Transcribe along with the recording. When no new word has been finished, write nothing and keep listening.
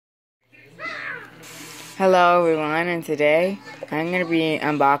Hello everyone, and today I'm going to be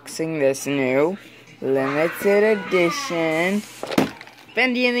unboxing this new limited edition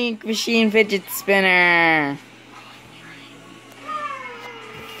Bendy And Ink Machine Fidget Spinner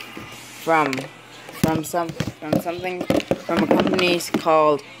from a company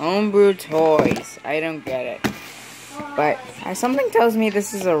called Homebrew Toys. I don't get it, but something tells me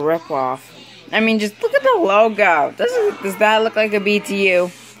this is a ripoff. I mean, just look at the logo. Does that look like a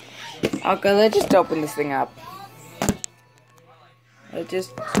BTU? Okay, let's just open this thing up. Okay.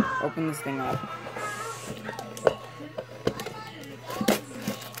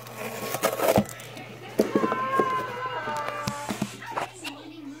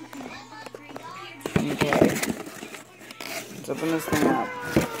 Let's open this thing up.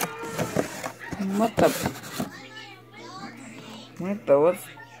 What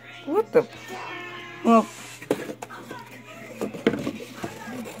the? Well,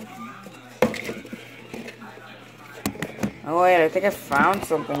 oh wait, I think I found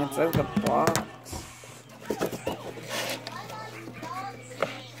something inside the box.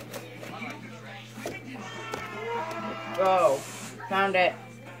 Oh, found it.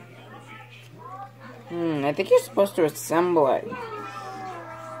 I think you're supposed to assemble it.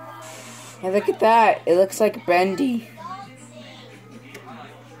 Hey, look at that. It looks like Bendy.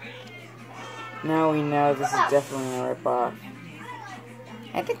 Now we know this is definitely a ripoff.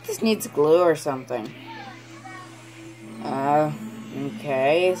 I think this needs glue or something.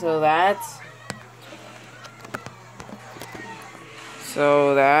 Okay, so that's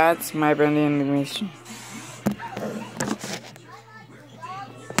my Bendy And Ink Machine.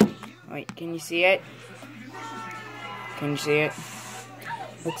 Wait, can you see it?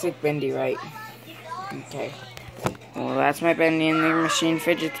 Looks like Bendy, right? Okay. Well, that's my Bendy And Ink Machine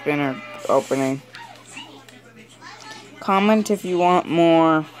Fidget Spinner opening. Comment if you want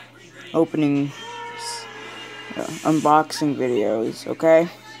more opening unboxing videos, okay?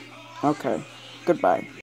 Okay. Goodbye.